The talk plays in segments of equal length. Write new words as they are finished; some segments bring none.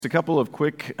A couple of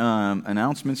quick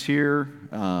announcements here.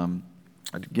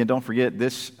 Again, don't forget,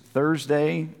 this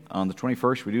Thursday on the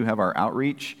 21st, we do have our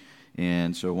outreach.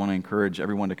 And so I want to encourage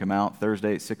everyone to come out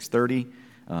Thursday at 6:30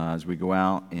 as we go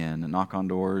out and knock on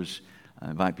doors,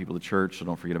 invite people to church, so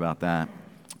don't forget about that.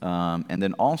 And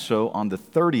then also on the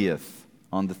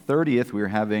 30th, we are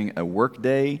having a work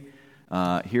day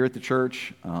here at the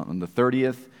church on the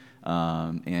 30th.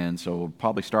 And so we'll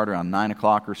probably start around 9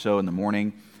 o'clock or so in the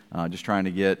morning. Just trying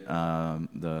to get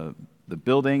the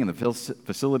building and the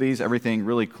facilities, everything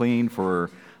really clean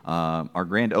for our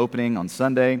grand opening on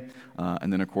Sunday.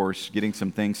 And then, of course, getting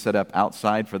some things set up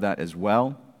outside for that as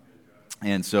well.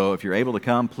 And so if you're able to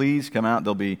come, please come out.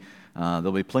 There'll be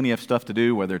plenty of stuff to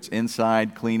do, whether it's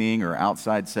inside cleaning or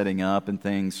outside setting up and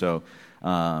things. So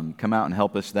come out and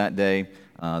help us that day.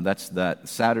 That's that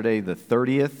Saturday, the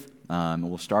 30th.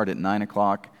 We'll start at 9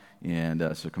 o'clock.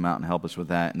 And so come out and help us with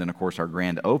that. And then, of course, our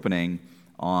grand opening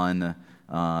on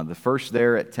the first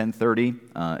there at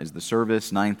 10:30 is the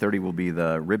service. 9:30 will be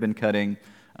the ribbon cutting.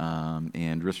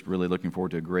 And just really looking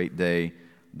forward to a great day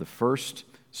the first.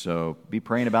 So be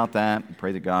praying about that.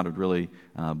 Pray that God would really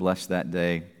bless that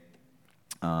day.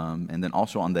 And then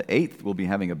also on the 8th, we'll be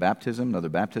having another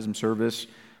baptism service.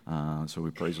 So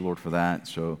we praise the Lord for that.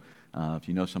 So if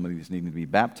you know somebody that's needing to be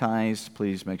baptized,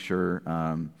 please make sure...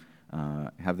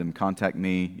 have them contact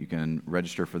me. You can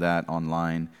register for that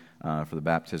online for the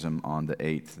baptism on the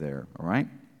 8th there. All right?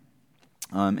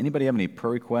 Anybody have any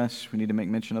prayer requests we need to make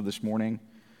mention of this morning?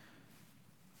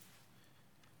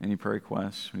 Any prayer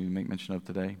requests we need to make mention of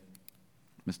today?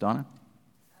 Miss Donna?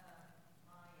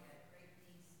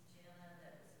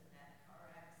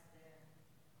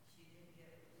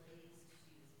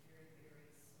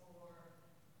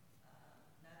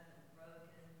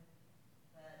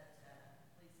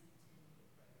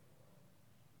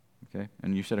 Okay,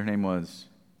 and you said her name was?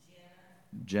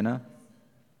 Jenna?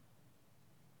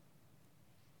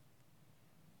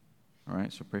 All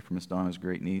right, so pray for Miss Donna's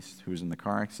great niece who was in the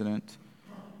car accident.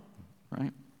 All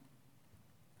right.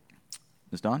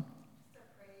 Miss Dawn? I'd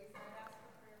ask for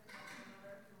prayer for my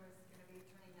grandmother who was going to be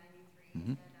turning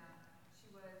 93, and she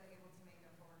was able to make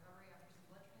a full recovery after some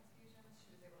blood transfusions.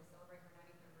 She was able to celebrate her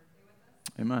 93rd birthday with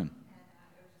us. Amen.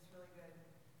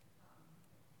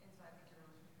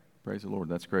 Praise the Lord.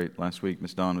 That's great. Last week,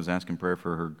 Miss Dawn was asking prayer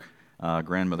for her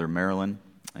grandmother, Marilyn,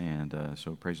 and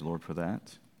so praise the Lord for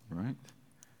that. All right.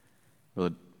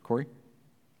 Brother Corey?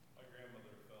 My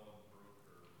grandmother fell and broke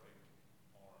her right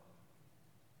arm.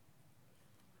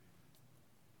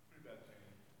 Pretty bad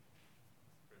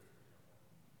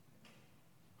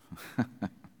pain.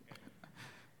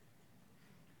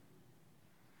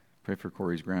 Pray for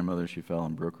Corey's grandmother. She fell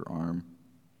and broke her arm.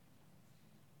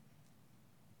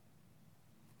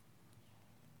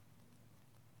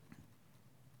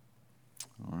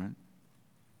 All right.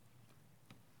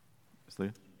 Miss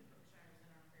Leah?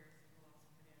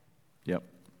 Yep.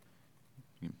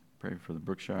 You can pray for the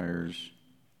Brookshires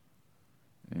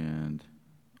and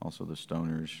also the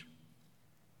Stoners.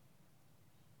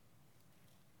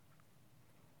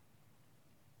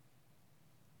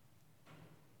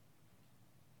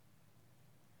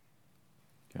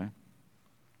 Okay.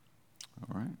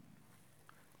 All right.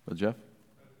 Well, Jeff?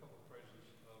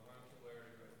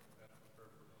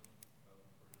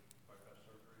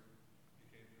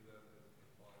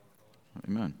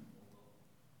 Amen.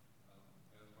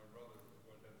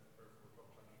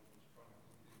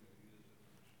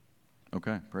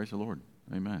 Okay, praise the Lord.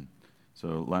 Amen.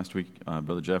 So last week,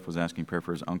 Brother Jeff was asking prayer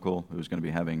for his uncle who was going to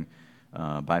be having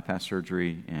bypass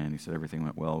surgery, and he said everything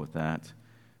went well with that.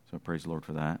 So praise the Lord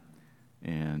for that.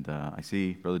 And I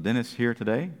see Brother Dennis here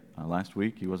today. Last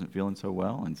week, he wasn't feeling so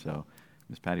well, and so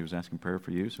Miss Patty was asking prayer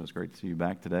for you, so it's great to see you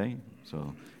back today.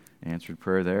 So answered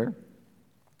prayer there.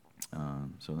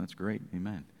 So that's great.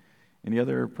 Amen. Any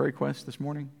other prayer requests this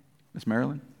morning? Miss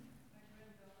Marilyn?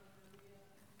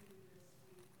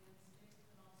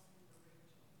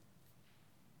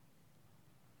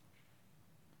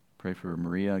 Pray for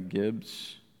Maria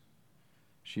Gibbs.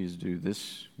 She's due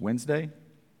this Wednesday.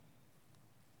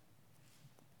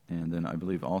 And then I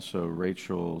believe also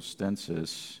Rachel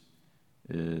Stensis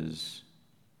is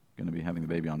going to be having the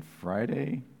baby on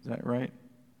Friday. Is that right?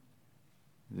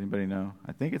 Does anybody know?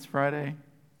 I think it's Friday.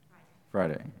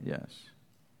 Friday, yes.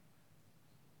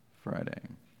 Friday.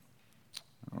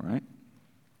 All right.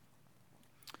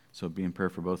 So be in prayer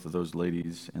for both of those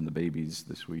ladies and the babies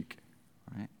this week.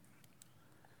 All right.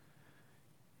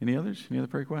 Any others? Any other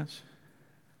prayer requests?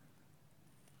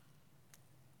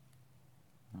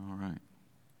 All right.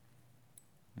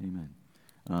 Amen.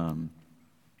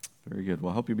 Very good.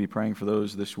 Well, I hope you'll be praying for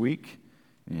those this week.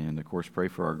 And, of course, pray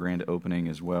for our grand opening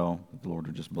as well. The Lord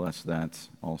will just bless that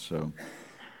also.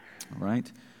 All right.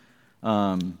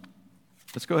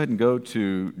 Let's go ahead and go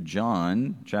to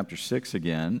John chapter 6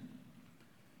 again.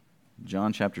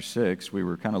 John chapter 6. We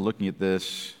were kind of looking at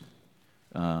this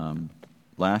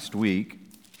last week.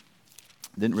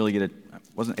 Didn't really get it.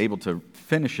 Wasn't able to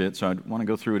finish it, so I want to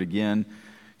go through it again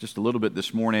just a little bit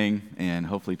this morning and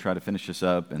hopefully try to finish this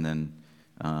up. And then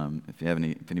if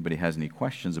anybody has any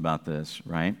questions about this,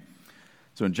 right?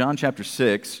 So in John chapter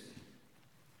 6,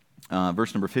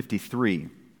 verse number 53,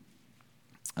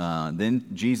 then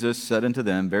Jesus said unto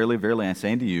them, Verily, verily, I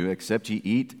say unto you, except ye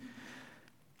eat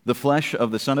the flesh of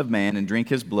the Son of Man and drink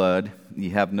his blood, ye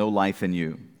have no life in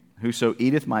you. Whoso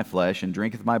eateth my flesh and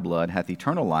drinketh my blood hath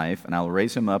eternal life, and I will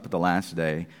raise him up at the last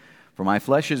day. For my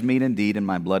flesh is meat indeed, and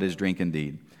my blood is drink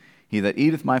indeed. He that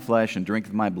eateth my flesh and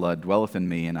drinketh my blood dwelleth in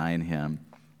me, and I in him.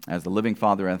 As the living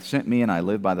Father hath sent me, and I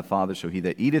live by the Father, so he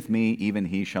that eateth me, even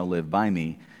he shall live by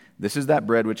me. This is that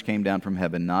bread which came down from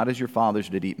heaven, not as your fathers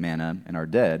did eat manna, and are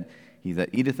dead. He that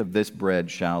eateth of this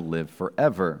bread shall live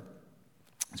forever.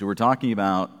 So we were talking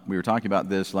about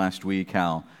this last week,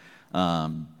 how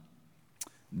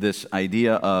this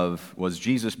idea of, was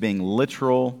Jesus being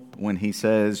literal when he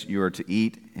says you are to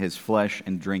eat his flesh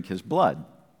and drink his blood?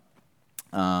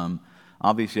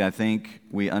 Obviously, I think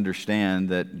we understand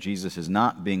that Jesus is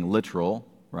not being literal,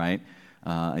 right?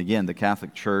 Again, the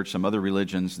Catholic Church, some other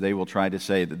religions, they will try to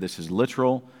say that this is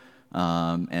literal.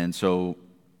 And so,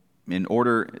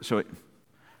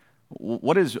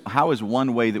 how is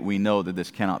one way that we know that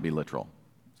this cannot be literal?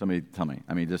 Somebody tell me.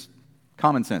 I mean, just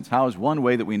common sense. How is one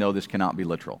way that we know this cannot be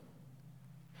literal?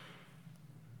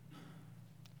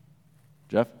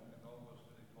 Jeff?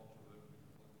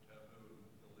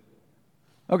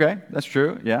 Okay, that's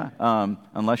true, yeah.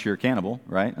 Unless you're a cannibal,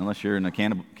 right? Unless you're in a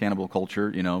cannibal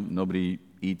culture, nobody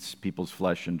eats people's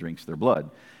flesh and drinks their blood,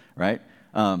 right?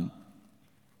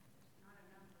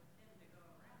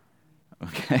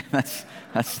 Okay, that's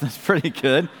pretty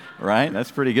good, right?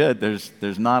 That's pretty good.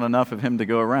 There's not enough of him to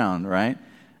go around, right?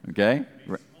 Okay,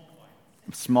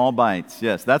 small bites.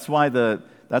 Yes, that's why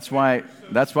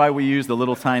we use the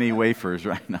little tiny wafers,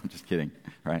 right? No, I'm just kidding,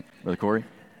 right, Brother Corey?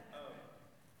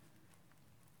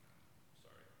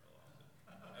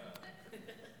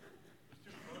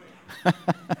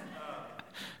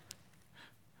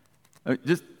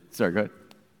 Sorry, go ahead.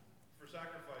 For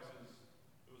sacrifices,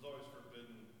 it was always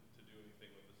forbidden to do anything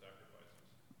with the sacrifices.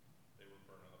 They would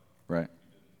burn up. Right.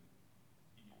 You didn't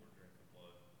eat or drink the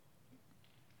blood.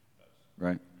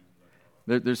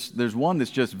 Right. There's one that's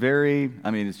just very,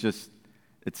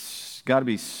 it's got to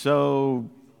be so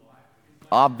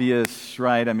obvious,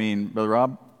 right? I mean, Brother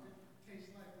Rob?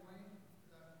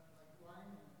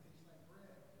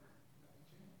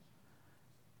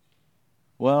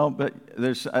 Well, but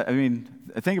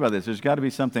think about this. There's got to be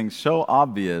something so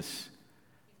obvious.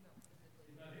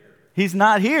 He's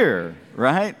not here,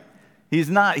 right? He's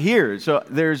not here. So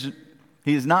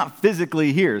he's not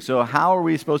physically here. So how are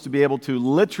we supposed to be able to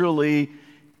literally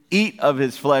eat of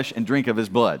his flesh and drink of his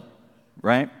blood,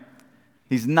 right?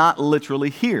 He's not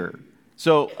literally here.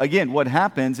 So again, what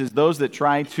happens is those that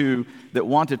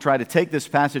want to try to take this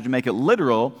passage and make it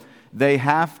literal, they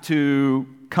have to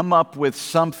come up with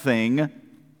something,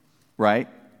 right,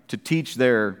 to teach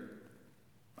their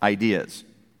ideas.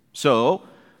 So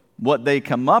what they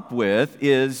come up with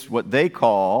is what they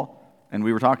call, and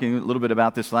we were talking a little bit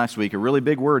about this last week, a really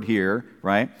big word here,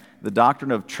 right? The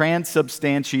doctrine of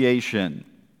transubstantiation,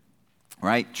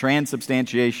 right?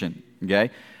 Transubstantiation, okay?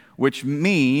 Which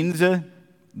means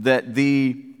that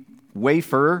the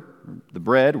wafer, the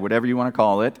bread, whatever you want to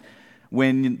call it,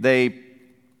 when they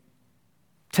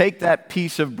take that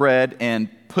piece of bread and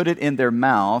put it in their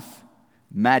mouth,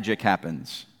 magic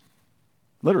happens.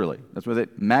 Literally, that's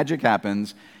what magic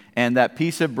happens, and that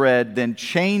piece of bread then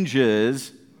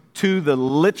changes to the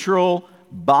literal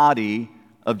body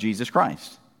of Jesus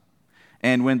Christ.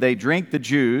 And when they drink the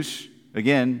juice,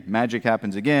 again, magic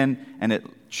happens again, and it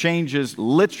changes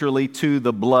literally to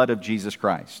the blood of Jesus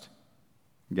Christ.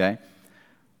 Okay?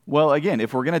 Well, again,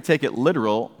 if we're going to take it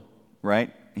literal,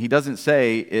 right, he doesn't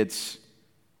say if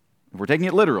we're taking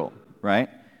it literal, right,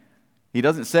 he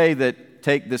doesn't say that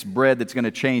take this bread that's going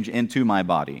to change into my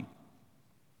body.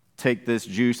 Take this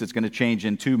juice that's going to change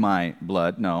into my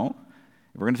blood. No.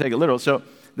 We're going to take it literal. So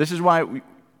this is why,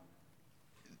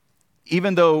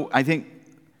 even though I think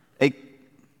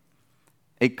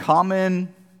a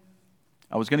common,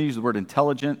 I was going to use the word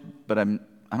intelligent, but I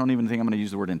don't even think I'm going to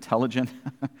use the word intelligent.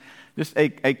 Just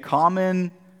a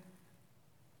common,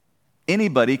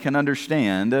 anybody can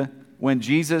understand when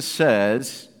Jesus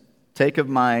says, take of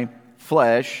my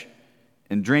flesh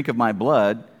and drink of my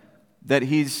blood, that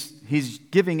he's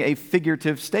giving a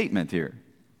figurative statement here,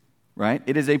 right?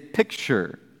 It is a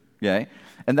picture, okay?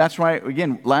 And that's why,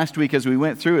 again, last week as we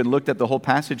went through and looked at the whole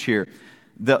passage here,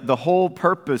 the whole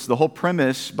purpose, the whole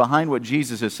premise behind what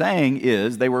Jesus is saying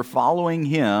is they were following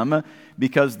him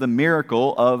because the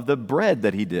miracle of the bread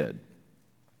that he did.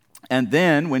 And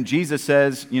then when Jesus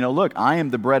says, look, I am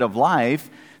the bread of life,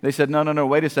 they said, no,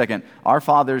 wait a second. Our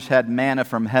fathers had manna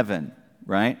from heaven,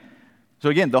 right? So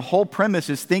again, the whole premise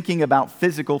is thinking about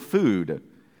physical food.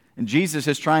 And Jesus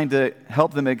is trying to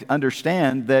help them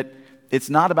understand that it's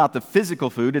not about the physical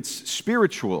food, it's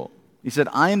spiritual. He said,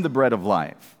 I am the bread of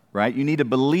life, right? You need to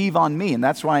believe on me. And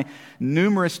that's why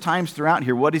numerous times throughout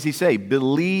here, what does he say?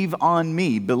 Believe on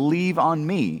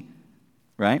me,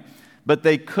 right? But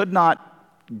they could not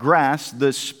grasp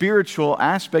the spiritual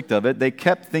aspect of it. They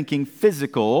kept thinking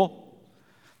physical.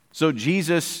 So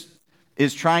Jesus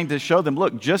is trying to show them,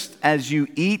 look, just as you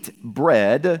eat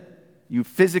bread, you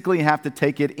physically have to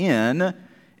take it in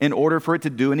order for it to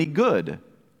do any good.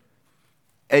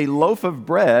 A loaf of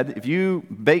bread, if you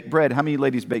bake bread, how many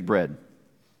ladies bake bread?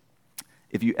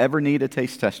 If you ever need a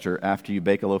taste tester after you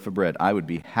bake a loaf of bread, I would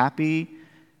be happy.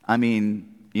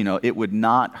 It would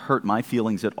not hurt my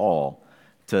feelings at all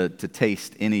to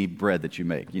taste any bread that you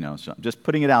make, so I'm just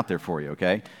putting it out there for you,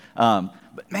 okay?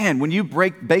 But man, when you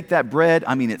bake that bread,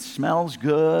 it smells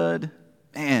good.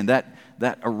 Man,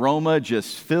 that aroma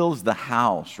just fills the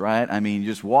house, right? You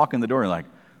just walk in the door and you're like,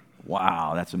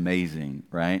 wow, that's amazing,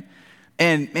 right?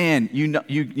 And man,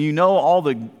 you know all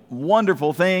the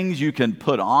wonderful things you can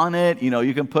put on it.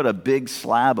 You can put a big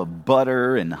slab of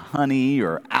butter and honey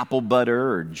or apple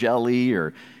butter or jelly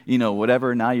or,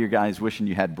 whatever. Now you guys wishing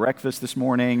you had breakfast this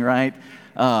morning, right?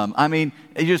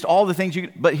 Just all the things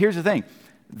but here's the thing.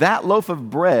 That loaf of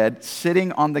bread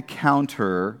sitting on the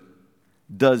counter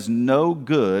does no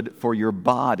good for your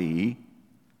body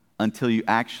until you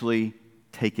actually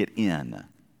take it in.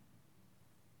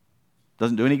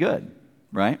 Doesn't do any good.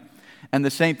 Right? And the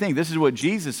same thing, this is what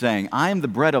Jesus is saying. I am the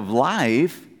bread of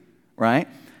life, right?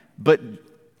 But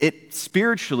it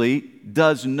spiritually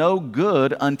does no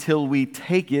good until we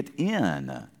take it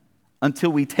in, until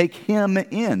we take him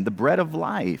in, the bread of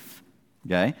life,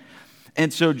 okay?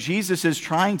 And so Jesus is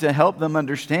trying to help them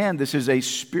understand this is a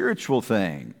spiritual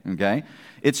thing, okay?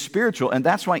 It's spiritual, and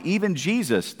that's why even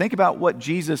Jesus, think about what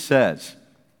Jesus says.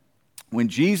 When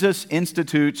Jesus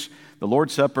institutes the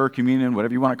Lord's Supper, communion,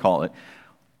 whatever you want to call it,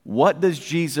 what does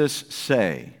Jesus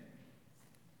say?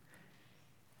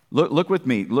 Look with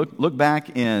me. Look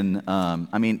back in,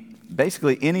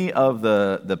 basically any of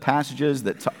the passages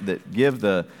that give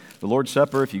the Lord's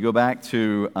Supper. If you go back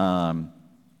to,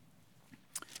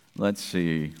 let's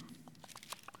see,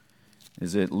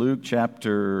 is it Luke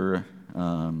chapter...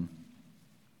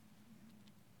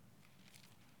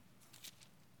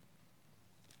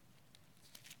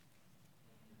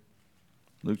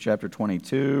 Luke chapter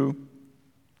 22,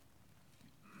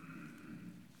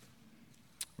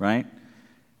 right?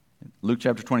 Luke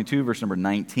chapter 22, verse number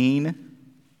 19.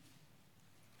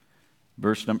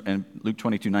 And Luke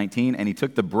 22, 19. And he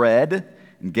took the bread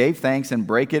and gave thanks and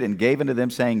brake it and gave unto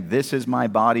them, saying, this is my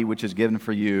body which is given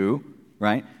for you,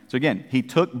 right? So again, he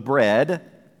took bread.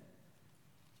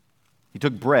 He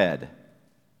took bread.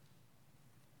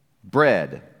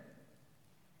 Bread.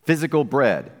 Physical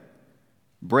bread.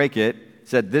 Break it.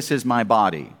 Said, this is my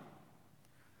body.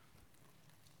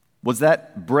 Was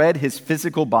that bread his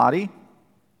physical body?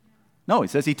 No, he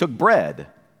says he took bread.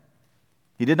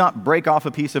 He did not break off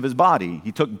a piece of his body.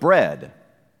 He took bread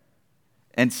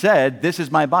and said, this is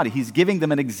my body. He's giving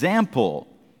them an example,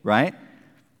 right?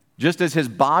 Just as his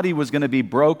body was going to be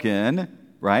broken,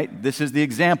 right? This is the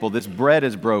example. This bread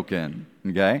is broken,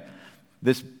 okay?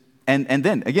 And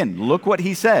then, again, look what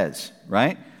he says,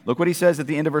 right? Look what he says at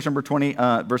the end of verse number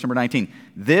 19.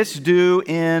 This do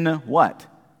in what?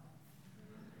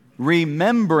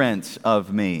 Remembrance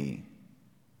of me.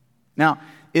 Now,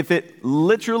 if it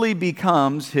literally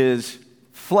becomes his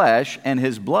flesh and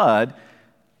his blood,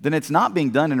 then it's not being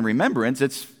done in remembrance.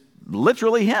 It's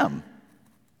literally him,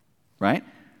 right?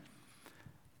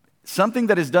 Something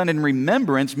that is done in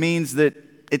remembrance means that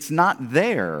it's not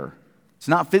there. It's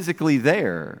not physically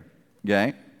there,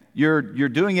 okay? You're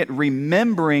doing it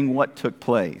remembering what took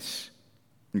place,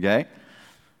 okay?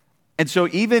 And so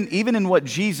even in what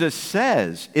Jesus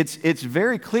says, it's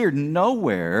very clear.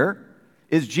 Nowhere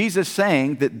is Jesus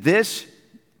saying that this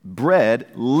bread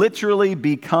literally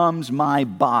becomes my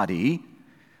body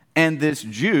and this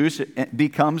juice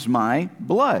becomes my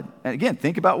blood. And again,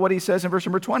 think about what he says in verse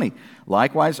number 20.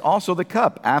 Likewise also the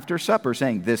cup after supper,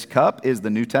 saying, this cup is the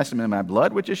New Testament in my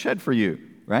blood, which is shed for you,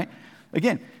 right?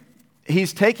 Again,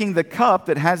 he's taking the cup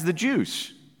that has the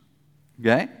juice.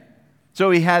 Okay?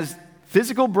 So he has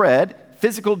physical bread,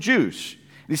 physical juice.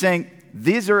 He's saying,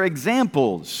 these are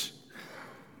examples.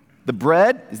 The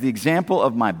bread is the example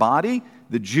of my body,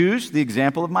 the juice, the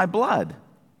example of my blood.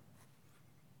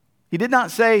 He did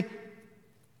not say,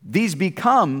 these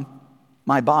become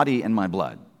my body and my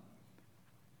blood.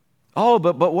 Oh,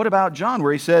 but what about John,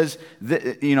 where he says,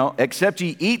 that, except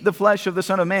ye eat the flesh of the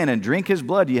Son of Man and drink his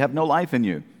blood, ye have no life in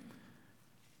you.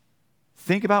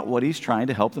 Think about what he's trying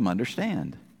to help them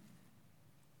understand.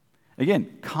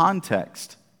 Again,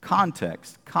 context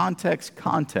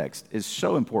is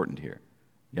so important here,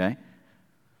 okay?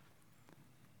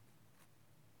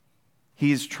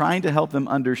 He's trying to help them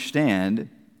understand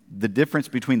the difference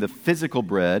between the physical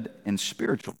bread and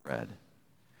spiritual bread.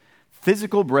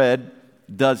 Physical bread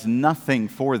does nothing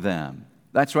for them.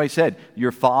 That's why he said,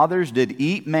 your fathers did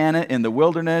eat manna in the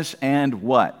wilderness and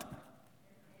what?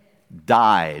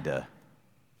 Died.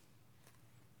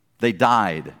 They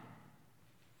died.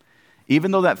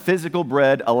 Even though that physical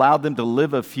bread allowed them to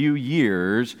live a few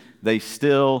years, they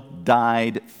still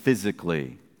died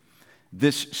physically.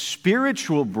 This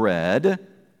spiritual bread,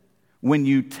 when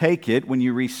you take it, when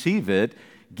you receive it,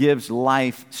 gives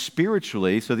life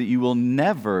spiritually so that you will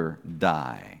never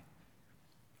die.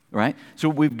 Right? So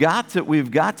we've got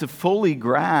to fully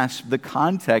grasp the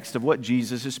context of what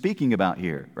Jesus is speaking about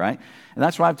here, right? And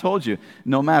that's why I've told you,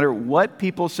 no matter what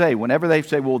people say, whenever they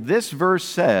say, well, this verse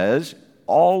says,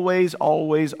 always do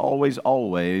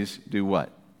what?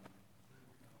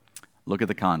 Look at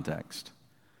the context.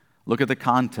 Look at the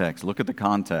context,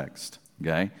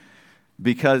 okay?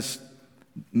 Because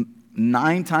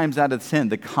 9 times out of 10,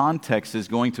 the context is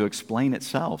going to explain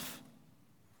itself.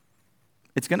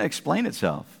 It's going to explain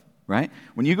itself. Right?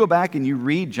 When you go back and you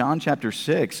read John chapter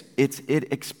 6,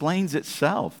 it explains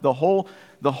itself. The whole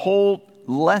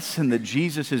lesson that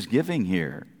Jesus is giving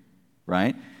here,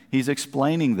 right? He's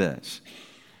explaining this.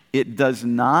 It does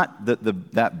not,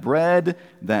 that bread,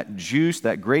 that juice,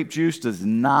 that grape juice does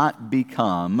not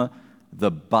become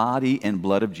the body and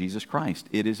blood of Jesus Christ.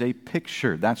 It is a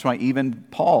picture. That's why even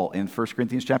Paul in 1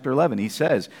 Corinthians chapter 11, he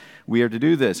says, we are to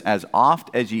do this. As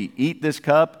oft as ye eat this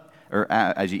cup, or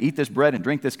as you eat this bread and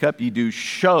drink this cup, you do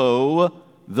show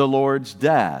the Lord's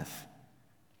death.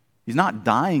 He's not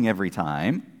dying every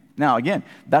time. Now, again,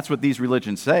 that's what these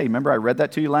religions say. Remember, I read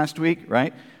that to you last week,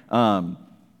 right?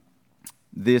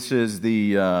 This is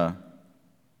the...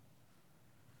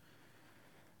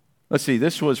 let's see,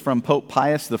 this was from Pope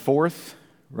Pius IV,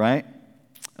 right?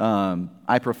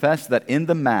 I profess that in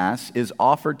the Mass is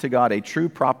offered to God a true,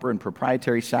 proper, and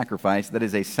proprietary sacrifice that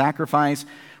is a sacrifice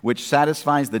which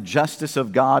satisfies the justice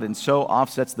of God and so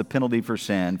offsets the penalty for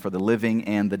sin for the living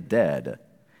and the dead.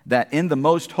 That in the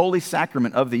most holy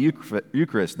sacrament of the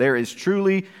Eucharist there is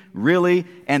truly, really,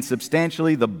 and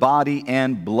substantially the body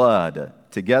and blood,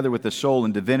 together with the soul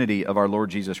and divinity of our Lord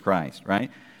Jesus Christ,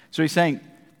 right? So he's saying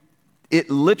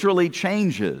it literally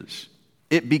changes.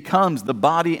 It becomes the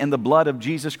body and the blood of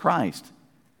Jesus Christ.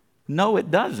 No,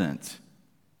 it doesn't.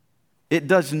 It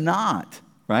does not,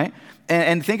 right?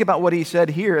 And think about what he said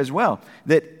here as well,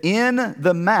 that in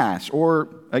the Mass, or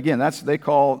again, they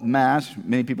call Mass,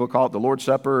 many people call it the Lord's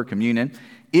Supper or communion,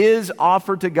 is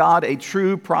offered to God a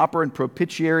true, proper, and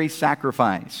propitiatory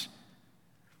sacrifice.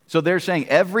 So they're saying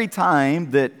every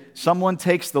time that someone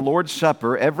takes the Lord's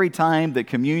Supper, every time that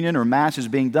communion or Mass is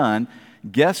being done,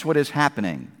 guess what is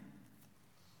happening?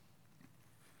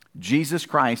 Jesus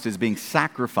Christ is being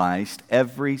sacrificed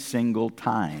every single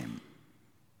time.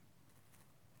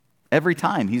 Every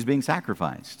time he's being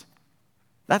sacrificed.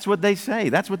 That's what they say.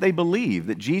 That's what they believe,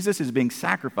 that Jesus is being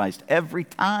sacrificed every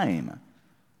time.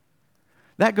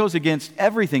 That goes against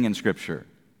everything in Scripture.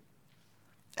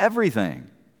 Everything.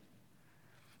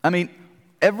 I mean,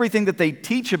 everything that they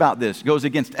teach about this goes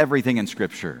against everything in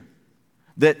Scripture.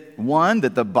 That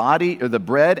the body or the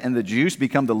bread and the juice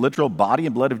become the literal body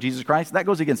and blood of Jesus Christ, that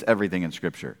goes against everything in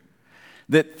Scripture.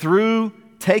 That through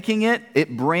taking it,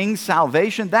 it brings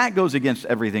salvation, that goes against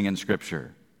everything in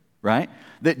Scripture, right?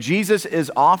 That Jesus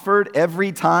is offered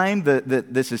every time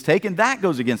that this is taken, that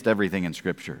goes against everything in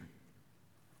Scripture.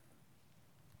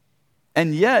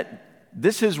 And yet,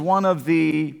 this is one of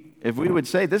the, if we would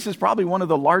say, this is probably one of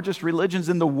the largest religions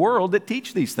in the world that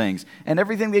teach these things. And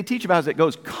everything they teach about is it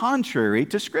goes contrary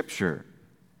to Scripture.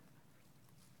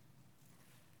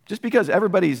 Just because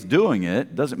everybody's doing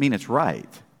it doesn't mean it's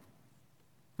right.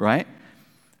 Right?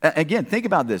 Again, think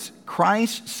about this.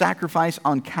 Christ's sacrifice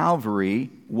on Calvary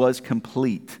was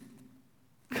complete.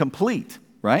 Complete,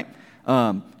 right?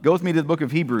 Go with me to the book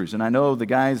of Hebrews. And I know the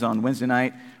guys on Wednesday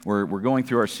night, we're going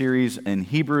through our series in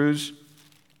Hebrews.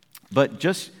 But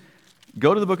just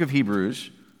Go to the book of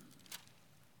Hebrews.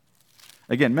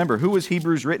 Again, remember, who was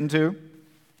Hebrews written to?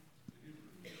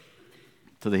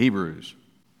 To the Hebrews.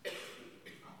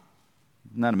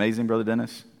 Isn't that amazing, Brother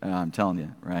Dennis? I'm telling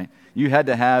you, right? You had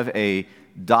to have a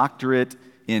doctorate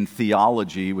in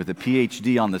theology with a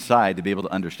PhD on the side to be able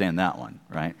to understand that one,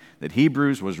 right? That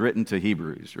Hebrews was written to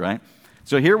Hebrews, right?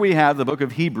 So here we have the book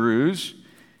of Hebrews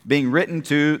being written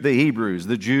to the Hebrews,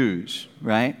 the Jews,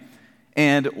 right?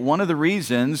 And one of the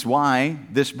reasons why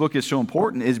this book is so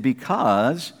important is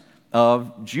because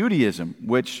of Judaism,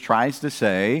 which tries to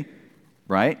say,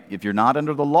 right, if you're not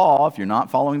under the law, if you're not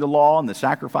following the law and the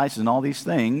sacrifices and all these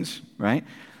things, right?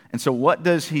 And so what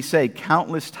does he say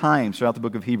countless times throughout the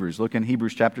book of Hebrews? Look in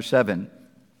Hebrews chapter 7,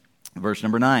 verse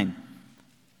number 9.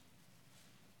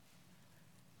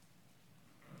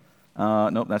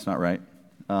 Nope, that's not right.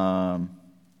 Hold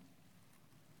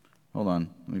on.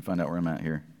 Let me find out where I'm at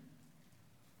here.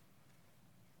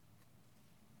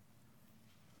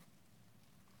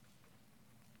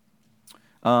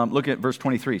 Look at verse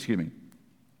 23, excuse me.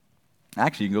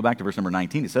 Actually, you can go back to verse number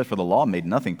 19. It says, for the law made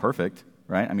nothing perfect,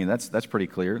 right? I mean, that's pretty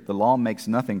clear. The law makes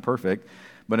nothing perfect.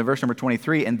 But in verse number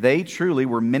 23, and they truly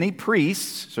were many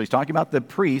priests. So he's talking about the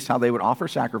priests, how they would offer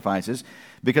sacrifices,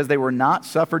 because they were not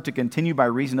suffered to continue by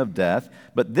reason of death.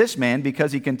 But this man,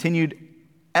 because he continued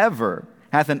ever,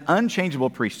 hath an unchangeable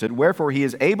priesthood, wherefore he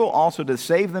is able also to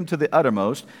save them to the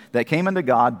uttermost that came unto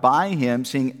God by him,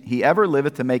 seeing he ever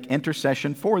liveth to make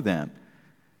intercession for them.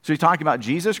 So he's talking about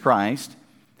Jesus Christ.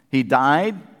 He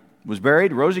died, was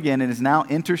buried, rose again, and is now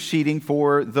interceding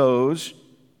for those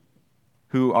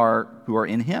who are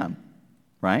in him,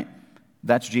 right?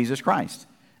 That's Jesus Christ.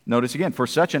 Notice again, for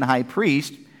such an high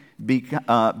priest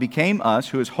became us,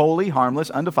 who is holy, harmless,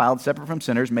 undefiled, separate from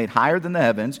sinners, made higher than the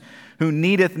heavens, who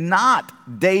needeth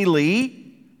not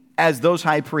daily, as those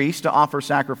high priests, to offer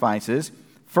sacrifices,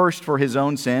 first for his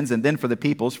own sins and then for the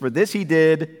people's. For this he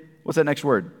did, what's that next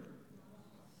word?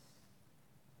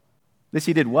 This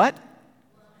he did what?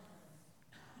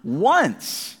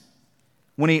 Once,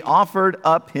 when he offered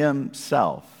up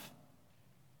himself.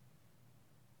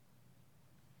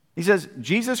 He says,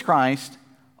 Jesus Christ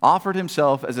offered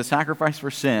himself as a sacrifice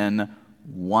for sin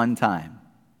one time.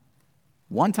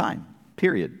 One time,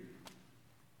 period.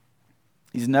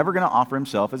 He's never going to offer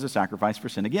himself as a sacrifice for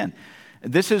sin again.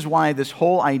 This is why this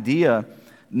whole idea,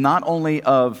 not only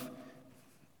of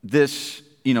this,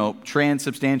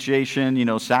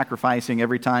 transubstantiation, sacrificing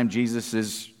every time Jesus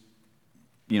is,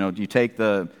 you take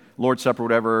the Lord's Supper,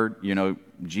 whatever,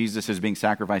 Jesus is being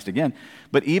sacrificed again.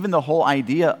 But even the whole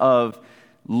idea of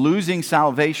losing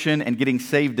salvation and getting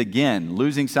saved again,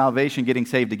 losing salvation, getting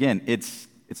saved again, it's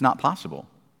not possible.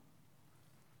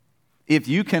 If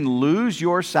you can lose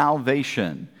your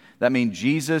salvation, that means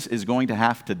Jesus is going to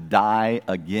have to die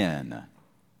again.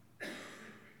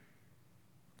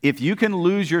 If you can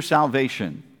lose your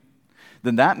salvation,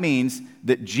 then that means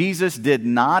that Jesus did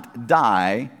not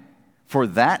die for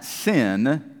that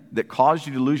sin that caused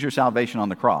you to lose your salvation on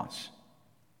the cross.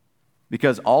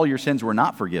 Because all your sins were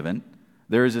not forgiven.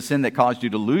 There is a sin that caused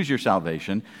you to lose your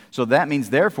salvation. So that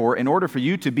means, therefore, in order for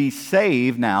you to be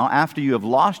saved now, after you have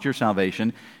lost your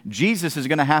salvation, Jesus is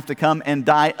going to have to come and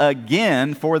die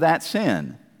again for that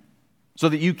sin so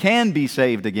that you can be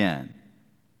saved again.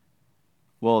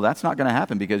 Well, that's not going to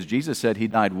happen because Jesus said he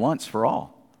died once for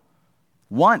all.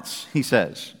 Once, he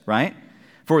says, right?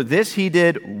 For this he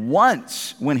did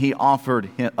once when he offered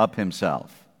up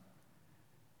himself.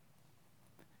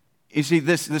 You see,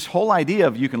 this whole idea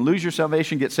of you can lose your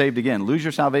salvation, get saved again, lose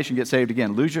your salvation, get saved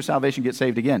again, lose your salvation, get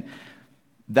saved again,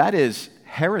 that is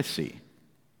heresy.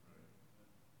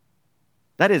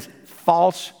 That is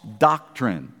false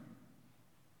doctrine.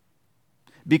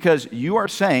 Because you are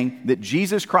saying that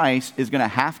Jesus Christ is going to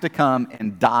have to come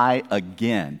and die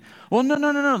again. Well,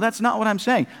 no, that's not what I'm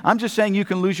saying. I'm just saying you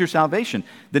can lose your salvation.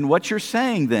 Then what you're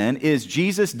saying then is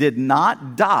Jesus did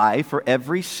not die for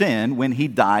every sin when he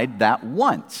died that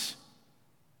once.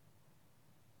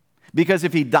 Because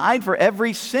if he died for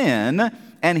every sin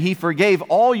and he forgave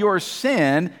all your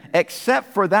sin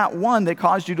except for that one that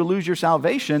caused you to lose your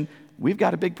salvation, we've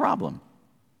got a big problem.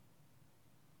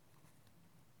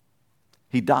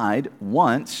 He died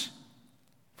once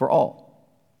for all.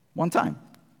 One time.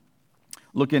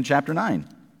 Look in chapter 9.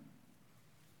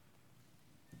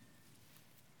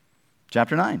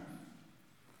 Chapter 9.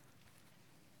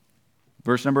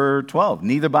 Verse number 12.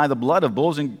 Neither by the blood of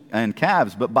bulls and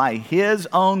calves, but by his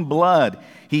own blood.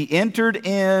 He entered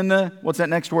in, what's that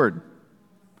next word?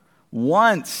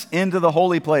 Once into the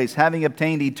holy place, having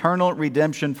obtained eternal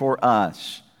redemption for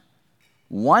us.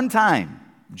 One time.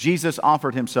 Jesus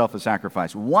offered himself a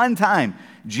sacrifice. One time,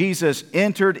 Jesus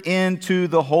entered into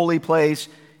the holy place.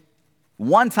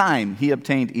 One time, he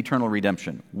obtained eternal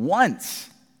redemption. Once.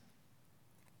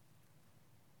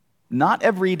 Not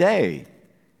every day.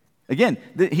 Again,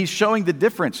 he's showing the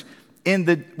difference.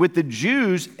 With the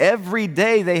Jews, every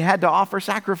day they had to offer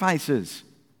sacrifices.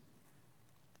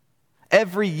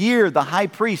 Every year, the high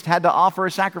priest had to offer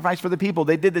a sacrifice for the people.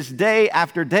 They did this day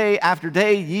after day after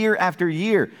day, year after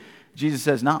year. Jesus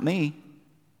says, not me.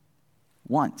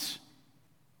 Once.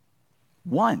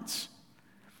 Once.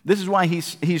 This is why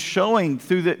he's showing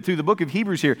through the book of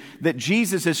Hebrews here that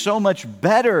Jesus is so much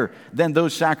better than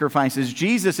those sacrifices.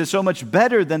 Jesus is so much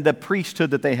better than the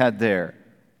priesthood that they had there.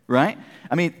 Right?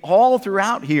 I mean, all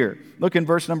throughout here. Look in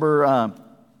verse number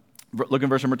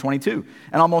 22.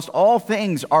 And almost all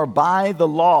things are by the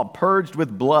law purged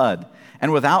with blood,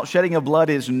 and without shedding of blood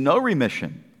is no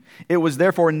remission. It was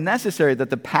therefore necessary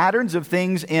that the patterns of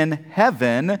things in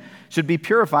heaven should be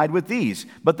purified with these,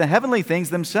 but the heavenly things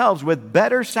themselves with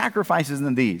better sacrifices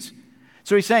than these.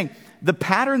 So he's saying the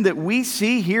pattern that we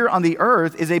see here on the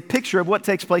earth is a picture of what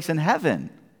takes place in heaven.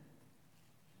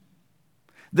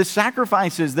 The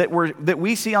sacrifices that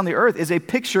we see on the earth is a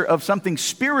picture of something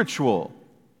spiritual.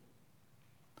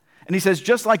 And he says,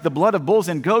 just like the blood of bulls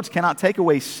and goats cannot take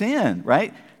away sin,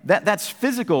 right? That's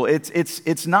physical.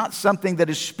 It's not something that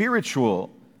is spiritual.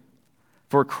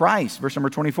 For Christ, verse number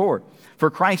 24,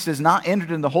 for Christ has not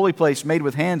entered in the holy place made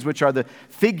with hands, which are the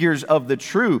figures of the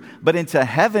true, but into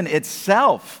heaven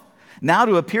itself, now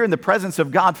to appear in the presence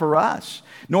of God for us.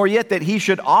 Nor yet that he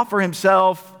should offer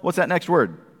himself, what's that next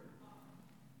word?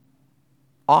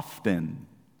 Often.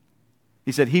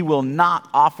 He said he will not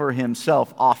offer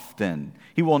himself often.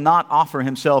 He will not offer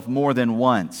himself more than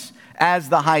once. As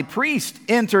the high priest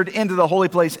entered into the holy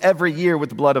place every year with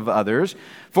the blood of others,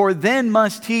 for then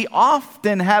must he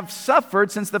often have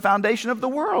suffered since the foundation of the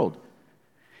world.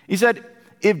 He said,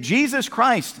 if Jesus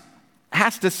Christ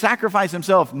has to sacrifice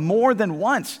himself more than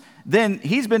once, then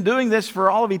he's been doing this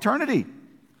for all of eternity.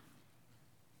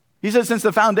 He says, since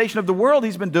the foundation of the world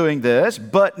he's been doing this,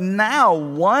 but now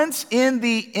once in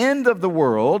the end of the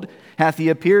world hath he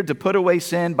appeared to put away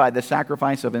sin by the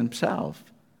sacrifice of himself.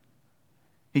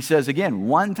 He says again,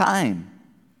 one time.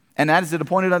 And as it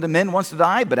appointed unto men once to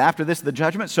die, but after this the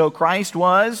judgment. So Christ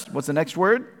was, what's the next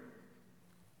word?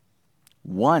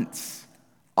 Once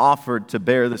offered to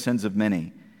bear the sins of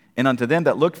many. And unto them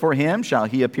that look for him shall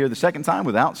he appear the second time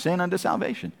without sin unto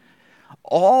salvation.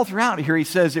 All throughout here he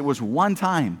says it was one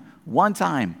time, one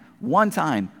time, one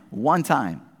time, one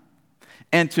time.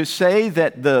 And to say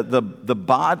that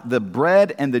the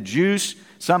bread and the juice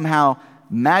somehow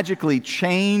magically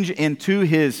change into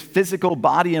his physical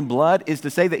body and blood is to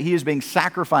say that he is being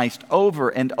sacrificed over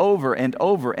and over and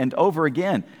over and over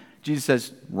again. Jesus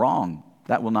says, wrong.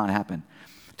 That will not happen.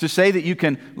 To say that you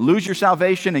can lose your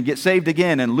salvation and get saved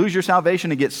again, and lose your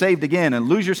salvation and get saved again, and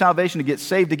lose your salvation and get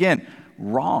saved again,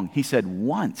 wrong. He said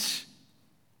once.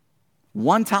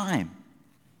 One time.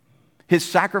 His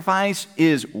sacrifice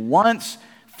is once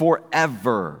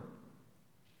forever.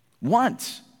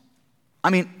 Once. I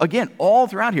mean, again, all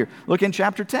throughout here. Look in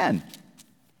chapter 10.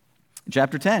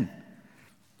 Chapter 10,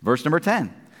 verse number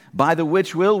 10. By the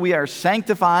which will we are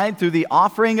sanctified through the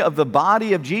offering of the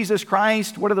body of Jesus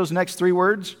Christ. What are those next three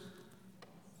words?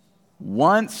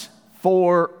 Once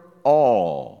for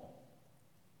all.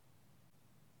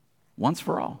 Once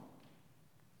for all.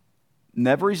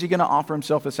 Never is he going to offer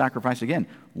himself a sacrifice again.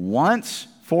 Once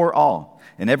for all.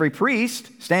 And every priest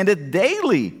standeth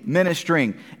daily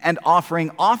ministering and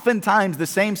offering oftentimes the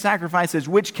same sacrifices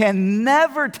which can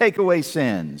never take away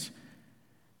sins.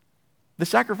 The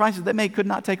sacrifices that made could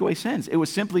not take away sins. It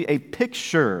was simply a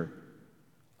picture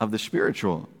of the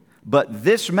spiritual. But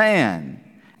this man,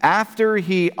 after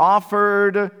he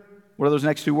offered, what are those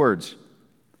next two words?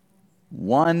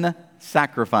 One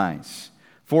sacrifice.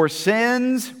 For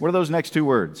sins, what are those next two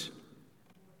words?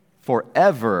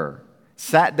 Forever.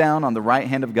 Sat down on the right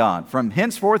hand of God. From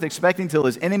henceforth expecting till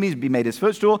his enemies be made his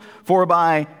footstool. For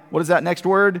by, what is that next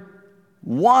word?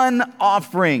 One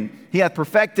offering he hath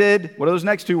perfected, what are those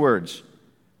next two words?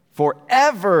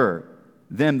 Forever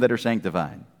them that are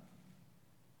sanctified.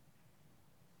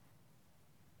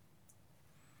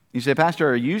 You say, Pastor,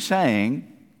 are you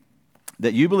saying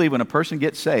that you believe when a person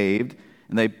gets saved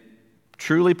and they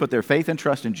truly put their faith and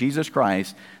trust in Jesus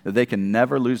Christ that they can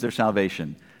never lose their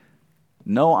salvation?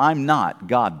 No, I'm not.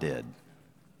 God did.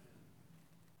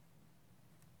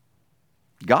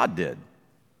 God did.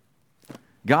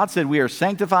 God said we are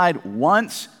sanctified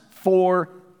once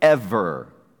forever.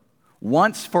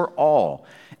 Once for all.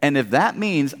 And if that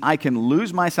means I can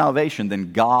lose my salvation,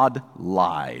 then God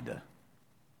lied.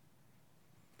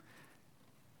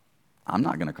 I'm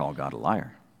not going to call God a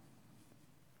liar.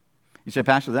 You say,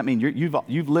 Pastor, does that mean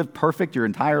you've lived perfect your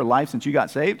entire life since you got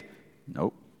saved?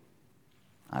 Nope,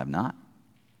 I have not.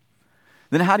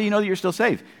 Then how do you know that you're still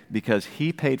saved? Because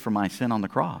he paid for my sin on the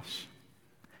cross.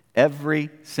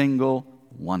 Every single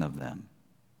one of them.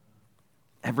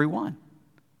 Every one.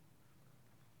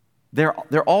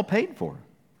 They're all paid for.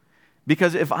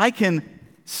 Because if I can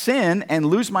sin and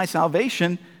lose my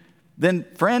salvation, then,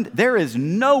 friend, there is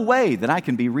no way that I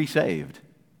can be resaved.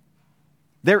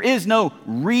 There is no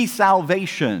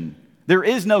resalvation. There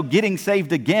is no getting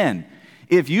saved again.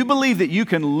 If you believe that you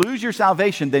can lose your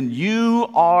salvation, then you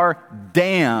are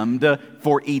damned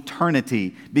for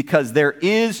eternity, because there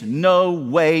is no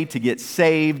way to get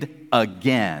saved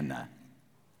again.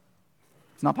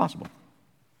 It's not possible.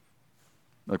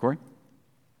 Brother Corey?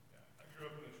 I grew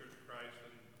up in the Church of Christ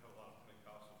and have a lot of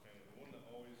Pentecostal family. The one that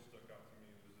always stuck out to me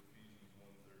was Ephesians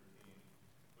 1:13,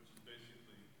 which is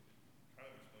basically kind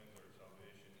of explains our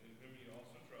salvation. In whom you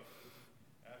also trusted,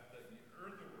 after that ye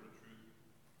heard the word of truth,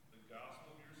 the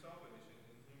gospel of your salvation,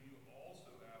 in whom you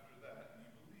also after that ye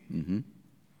believed. Mm-hmm.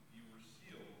 You were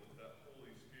sealed with that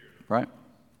Holy Spirit. Right.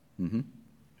 Mm-hmm.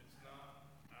 It's not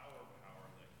our power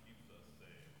that keeps us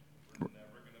saved. We're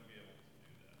never going to be able to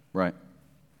do that. Right.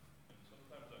 And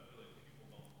sometimes I feel like people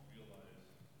don't realize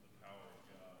the power of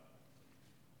God.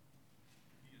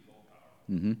 He is all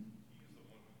powerful. Mm-hmm. He is the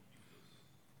one who keeps us.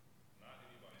 Not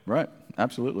anybody else. Right.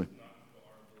 Absolutely. Not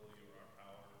our ability or our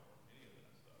power or any of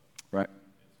that stuff. Right.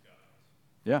 It's God's.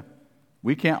 Yeah.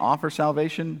 We can't offer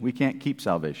salvation. We can't keep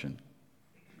salvation.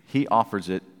 He offers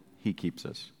it. He keeps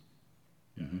us.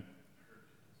 Mm-hmm.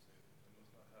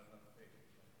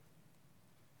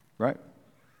 Right.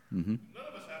 Mm-hmm. None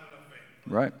of us have enough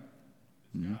faith. Right.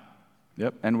 Mm-hmm.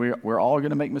 Yep. And we're all going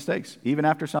to make mistakes. Even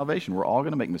after salvation, we're all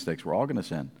going to make mistakes. We're all going to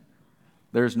sin.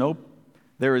 There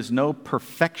is no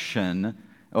perfection.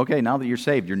 Okay, now that you're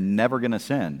saved, you're never going to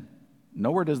sin.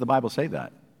 Nowhere does the Bible say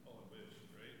that.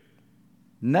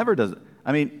 Never does it.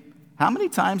 I mean, how many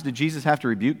times did Jesus have to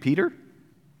rebuke Peter?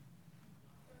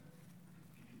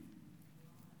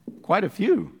 Quite a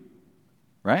few,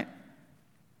 right?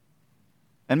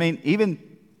 I mean, even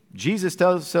Jesus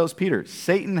tells Peter,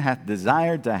 Satan hath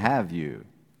desired to have you.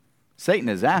 Satan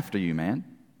is after you, man.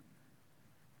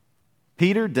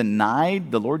 Peter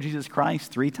denied the Lord Jesus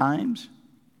Christ 3 times.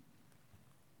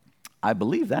 I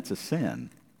believe that's a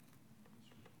sin.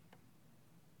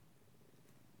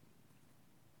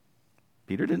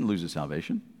 Peter didn't lose his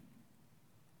salvation.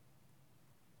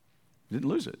 He didn't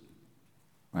lose it,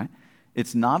 right?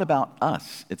 It's not about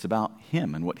us. It's about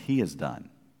him and what he has done,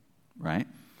 right?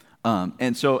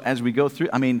 And so as we go through,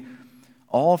 I mean,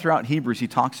 all throughout Hebrews, he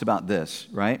talks about this,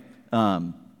 right?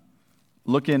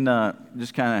 Look in,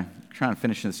 just kind of trying to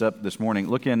finish this up this morning.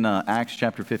 Look in Acts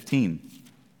chapter 15.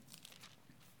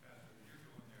 The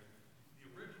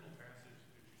original passage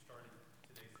that you started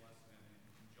today's lesson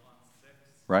in John 6,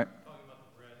 Right. talking about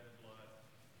the bread and the blood.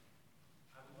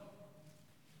 I love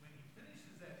when he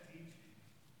finishes that teaching,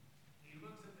 he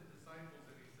looks at the disciples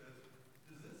and he says,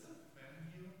 does this offend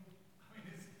you? I mean,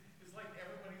 it's like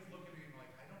everybody's looking at him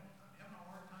like, I'm having a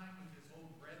hard time with this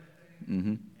whole bread thing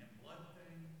Mm-hmm. and blood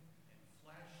thing and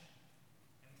flesh.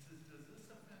 And he says, does this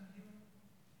offend you?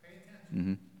 Pay attention.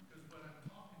 Mm-hmm. Because what I'm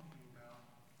talking to you about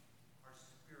are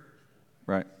spiritual things.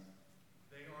 Right.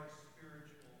 They are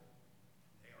spiritual.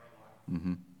 They are life.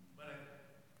 Mm-hmm.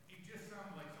 But he just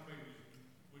sounded like somebody who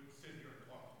would sit here and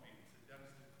talk to me and say,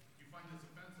 Dennis, do you find this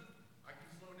offensive? I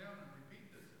can slow down and repeat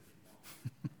this if you want.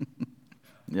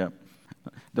 Yeah.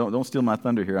 Don't steal my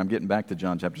thunder here. I'm getting back to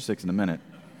John chapter 6 in a minute.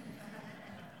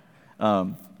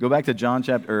 Go back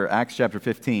to Acts chapter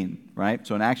 15, right?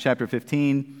 So in Acts chapter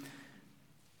 15,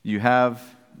 you have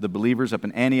the believers up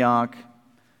in Antioch.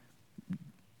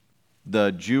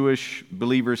 The Jewish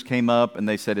believers came up and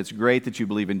they said, it's great that you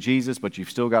believe in Jesus, but you've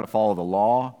still got to follow the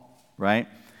law, right?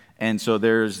 And so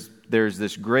there's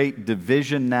this great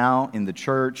division now in the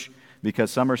church,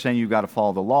 because some are saying you've got to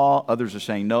follow the law. Others are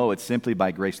saying, no, it's simply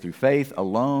by grace through faith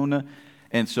alone.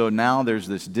 And so now there's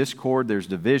this discord, there's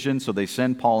division. So they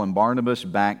send Paul and Barnabas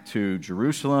back to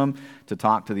Jerusalem to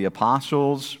talk to the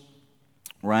apostles,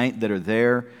 right, that are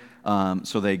there.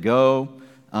 So they go.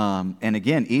 And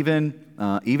again,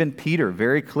 even Peter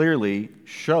very clearly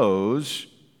shows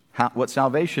what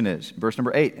salvation is. Verse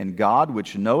number 8, and God,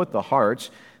 which knoweth the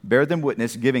hearts, bear them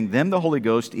witness, giving them the Holy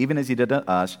Ghost, even as he did to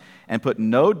us, and put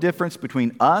no difference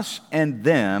between us and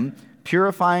them,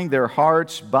 purifying their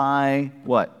hearts by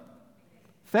what?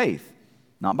 Faith.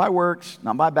 Not by works,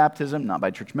 not by baptism, not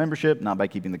by church membership, not by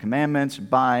keeping the commandments,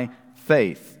 by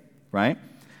faith, right?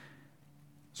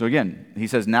 So again, he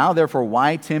says, now therefore,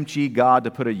 why tempt ye God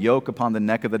to put a yoke upon the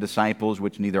neck of the disciples,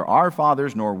 which neither our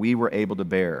fathers nor we were able to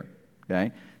bear?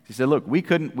 Okay? He said, look, we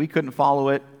couldn't follow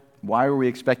it. Why were we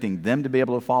expecting them to be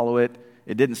able to follow it?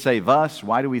 It didn't save us.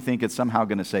 Why do we think it's somehow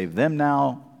going to save them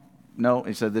now? No,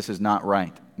 he said, this is not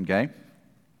right. Okay?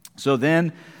 So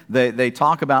then they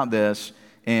talk about this,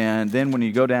 and then when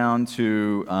you go down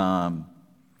to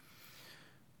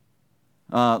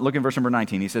look in verse number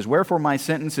 19. He says, wherefore my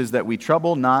sentence is that we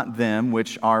trouble not them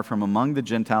which are from among the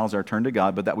Gentiles are turned to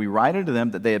God, but that we write unto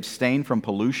them that they abstain from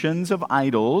pollutions of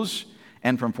idols,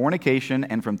 and from fornication,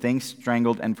 and from things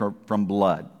strangled, and from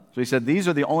blood. So he said, these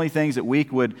are the only things that we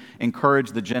would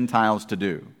encourage the Gentiles to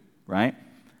do, right?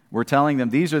 We're telling them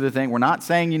these are the things. We're not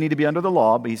saying you need to be under the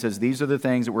law, but he says these are the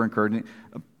things that we're encouraging.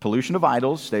 Pollution of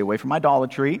idols, stay away from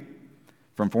idolatry.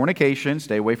 From fornication,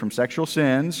 stay away from sexual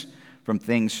sins. From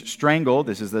things strangled,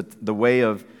 this is the way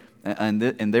of,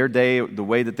 in their day, the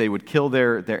way that they would kill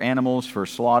their animals for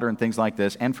slaughter and things like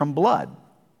this. And from blood,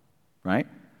 right?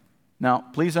 Now,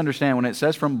 please understand, when it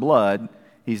says from blood,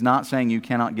 he's not saying you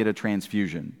cannot get a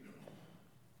transfusion.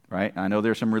 Right? I know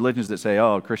there are some religions that say,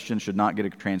 oh, Christians should not get a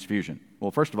transfusion.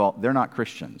 Well, first of all, they're not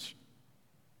Christians.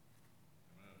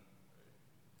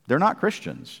 They're not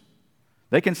Christians.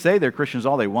 They can say they're Christians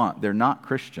all they want. They're not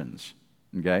Christians.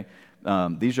 Okay?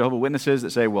 These Jehovah's Witnesses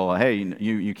that say, well, hey,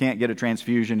 you can't get a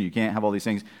transfusion, you can't have all these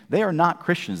things. They are not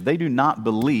Christians. They do not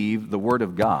believe the Word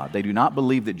of God. They do not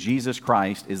believe that Jesus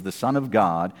Christ is the Son of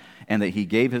God and that He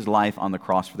gave His life on the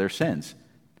cross for their sins.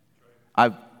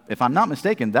 If I'm not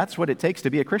mistaken, that's what it takes to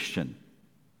be a Christian,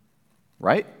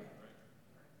 right?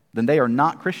 Then they are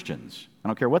not Christians. I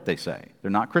don't care what they say.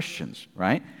 They're not Christians,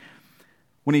 right?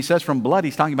 When he says from blood,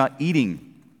 he's talking about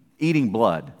eating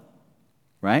blood,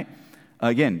 right?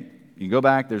 Again, you go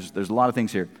back, there's a lot of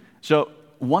things here. So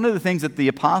one of the things that the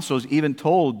apostles even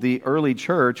told the early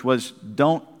church was,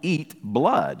 don't eat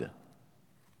blood.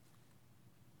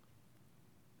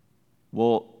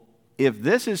 Well, if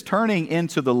this is turning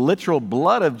into the literal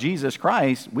blood of Jesus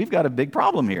Christ, we've got a big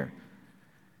problem here.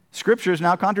 Scripture is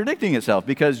now contradicting itself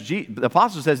because the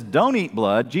apostle says, don't eat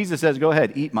blood. Jesus says, go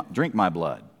ahead, drink my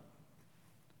blood.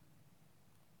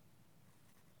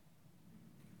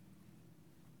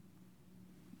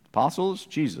 Apostles,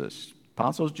 Jesus.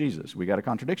 We got a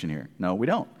contradiction here. No, we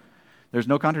don't. There's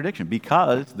no contradiction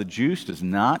because the juice does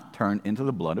not turn into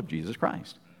the blood of Jesus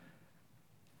Christ.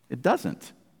 It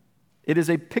doesn't. It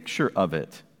is a picture of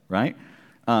it, right?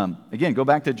 Again, go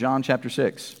back to John chapter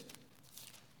 6.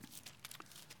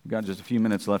 We've got just a few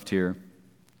minutes left here.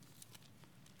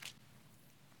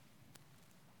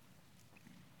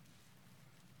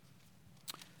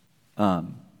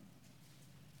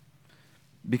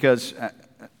 Because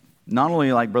not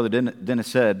only, like Brother Dennis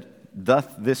said,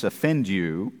 doth this offend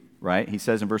you, right? He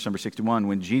says in verse number 61,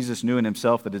 when Jesus knew in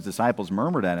himself that his disciples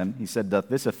murmured at him, he said, doth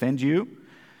this offend you?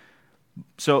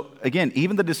 So again,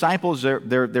 even the disciples,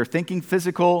 they're thinking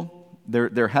physical.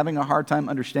 They're having a hard time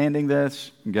understanding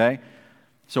this, okay?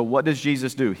 So what does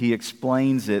Jesus do? He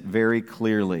explains it very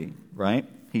clearly, right?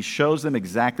 He shows them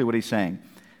exactly what he's saying.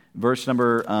 Verse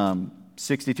number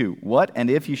 62. What? And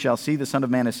if ye shall see the Son of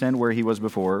Man ascend where he was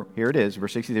before, here it is,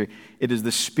 verse 63. It is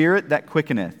the Spirit that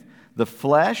quickeneth. The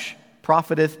flesh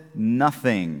profiteth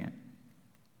nothing.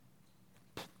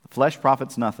 The flesh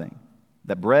profits nothing.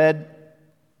 That bread,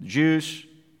 juice,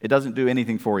 it doesn't do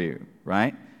anything for you,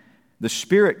 right? The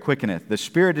Spirit quickeneth. The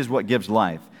Spirit is what gives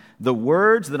life. The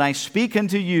words that I speak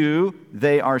unto you,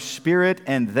 they are spirit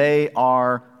and they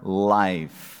are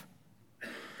life.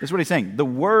 That's what he's saying. The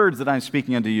words that I'm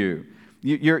speaking unto you.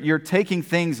 You're taking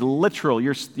things literal.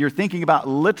 You're thinking about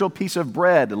literal piece of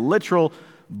bread, literal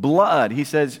blood. He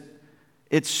says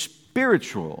it's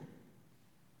spiritual.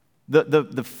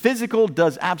 The physical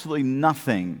does absolutely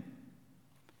nothing.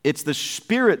 It's the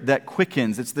Spirit that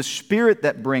quickens. It's the Spirit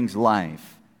that brings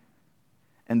life.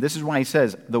 And this is why he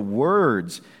says, the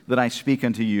words that I speak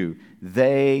unto you,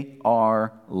 they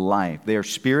are life. They are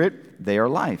spirit, they are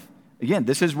life. Again,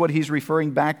 this is what he's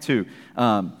referring back to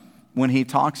when he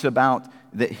talks about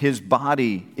that his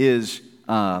body is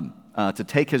to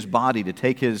take his body, to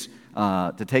take his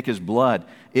blood.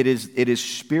 It is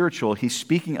spiritual. He's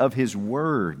speaking of his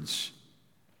words.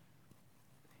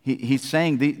 He's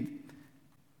saying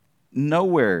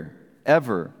nowhere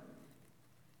ever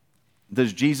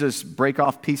does Jesus break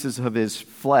off pieces of his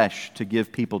flesh to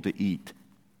give people to eat.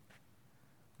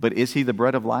 But is he the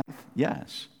bread of life?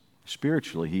 Yes.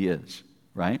 Spiritually, he is,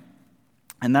 right?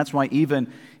 And that's why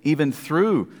even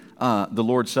through the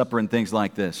Lord's Supper and things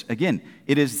like this, again,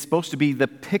 it is supposed to be the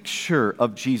picture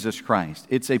of Jesus Christ.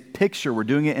 It's a picture. We're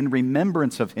doing it in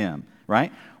remembrance of him,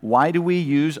 right? Why do we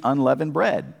use unleavened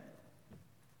bread?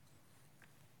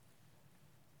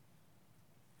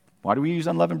 Why do we use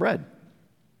unleavened bread?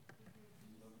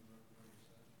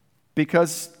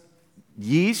 Because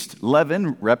yeast,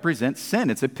 leaven, represents sin.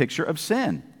 It's a picture of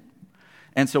sin.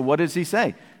 And so what does he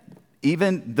say?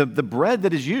 Even the bread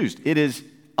that is used, it is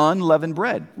unleavened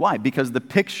bread. Why? Because the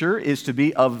picture is to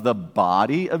be of the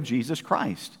body of Jesus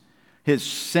Christ. His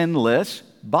sinless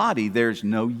body. There's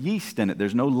no yeast in it.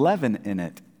 There's no leaven in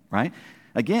it, right?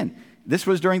 Again, this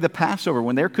was during the Passover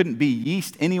when there couldn't be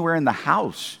yeast anywhere in the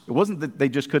house. It wasn't that they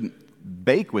just couldn't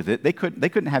bake with it. They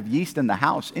couldn't have yeast in the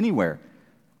house anywhere,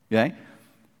 okay?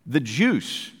 The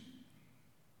juice,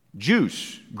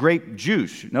 grape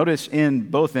juice. Notice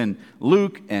both in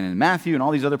Luke and in Matthew and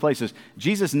all these other places,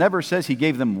 Jesus never says he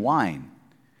gave them wine.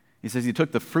 He says he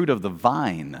took the fruit of the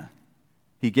vine.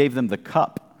 He gave them the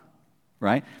cup,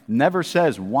 right? Never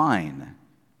says wine.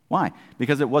 Why?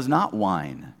 Because it was not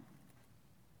wine.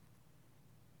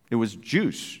 It was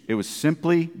juice. It was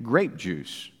simply grape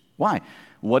juice. Why?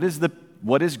 What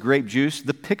is grape juice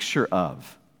the picture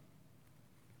of?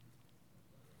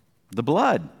 The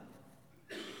blood.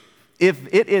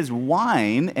 If it is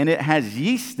wine and it has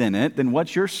yeast in it, then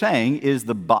what you're saying is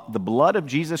the blood of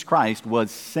Jesus Christ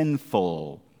was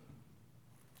sinful.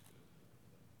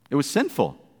 It was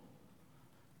sinful.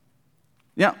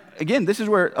 Yeah, again, this is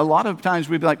where a lot of times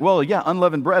we'd be like, well, yeah,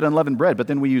 unleavened bread, but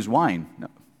then we use wine.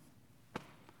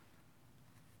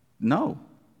 No,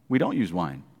 we don't use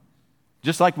wine.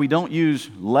 Just like we don't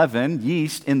use leaven,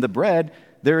 yeast in the bread,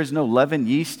 there is no leaven,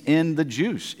 yeast in the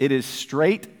juice. It is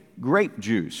straight grape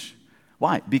juice.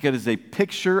 Why? Because it's a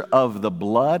picture of the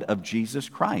blood of Jesus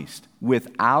Christ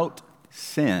without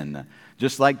sin.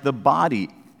 Just like the body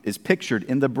is pictured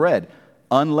in the bread,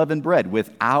 unleavened bread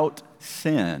without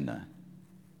sin.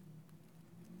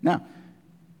 Now,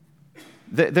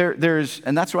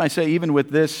 and that's why I say even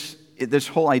with this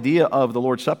whole idea of the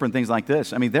Lord's Supper and things like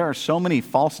this, I mean, there are so many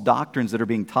false doctrines that are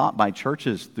being taught by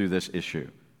churches through this issue.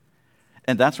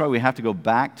 And that's why we have to go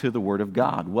back to the Word of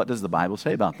God. What does the Bible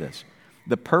say about this?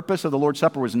 The purpose of the Lord's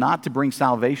Supper was not to bring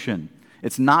salvation.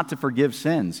 It's not to forgive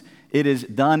sins. It is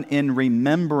done in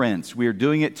remembrance. We are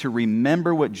doing it to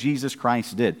remember what Jesus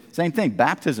Christ did. Same thing,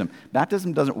 baptism.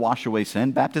 Baptism doesn't wash away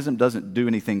sin. Baptism doesn't do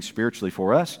anything spiritually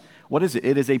for us. What is it?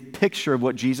 It is a picture of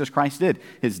what Jesus Christ did.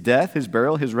 His death, his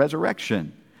burial, his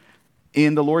resurrection.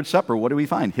 In the Lord's Supper, what do we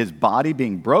find? His body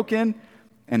being broken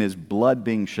and his blood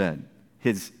being shed.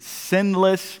 His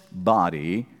sinless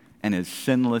body and his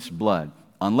sinless blood.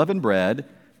 Unleavened bread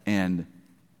and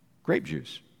grape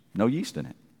juice. No yeast in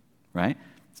it, right?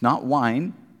 It's not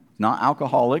wine, not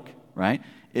alcoholic, right?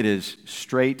 It is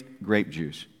straight grape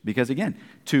juice. Because again,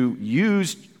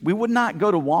 we would not go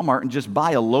to Walmart and just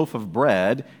buy a loaf of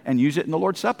bread and use it in the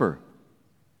Lord's Supper.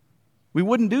 We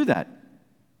wouldn't do that.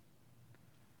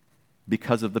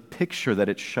 Because of the picture that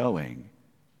it's showing.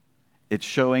 It's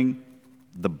showing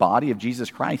the body of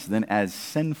Jesus Christ then as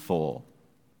sinful.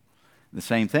 The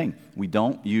same thing. We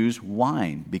don't use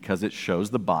wine because it shows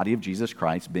the body of Jesus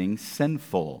Christ being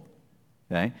sinful.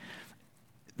 Okay?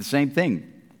 The same thing.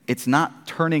 It's not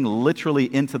turning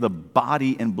literally into the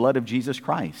body and blood of Jesus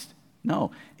Christ.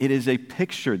 No, it is a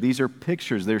picture. These are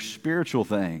pictures. They're spiritual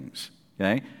things.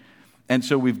 Okay? And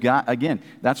so we've got, again,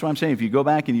 that's what I'm saying. If you go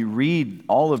back and you read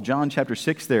all of John chapter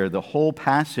 6 there, the whole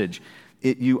passage,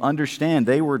 you understand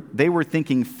they were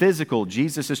thinking physical.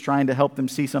 Jesus is trying to help them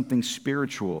see something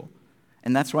spiritual.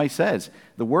 And that's why he says,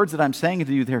 the words that I'm saying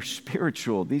to you, they're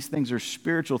spiritual. These things are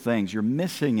spiritual things. You're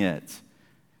missing it.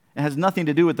 It has nothing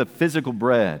to do with the physical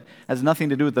bread. It has nothing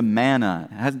to do with the manna.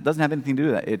 It doesn't have anything to do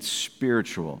with that. It's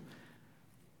spiritual.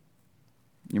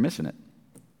 You're missing it.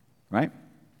 Right?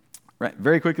 Right.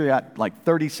 Very quickly, got like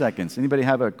 30 seconds. Anybody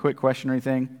have a quick question or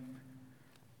anything?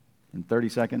 In 30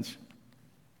 seconds?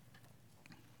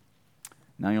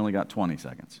 Now you only got 20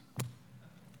 seconds.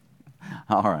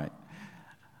 All right.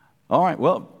 All right,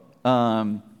 well,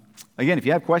 again, if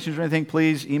you have questions or anything,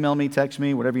 please email me, text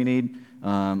me, whatever you need.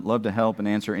 Love to help and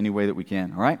answer any way that we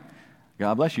can, all right?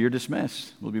 God bless you. You're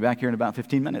dismissed. We'll be back here in about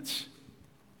 15 minutes.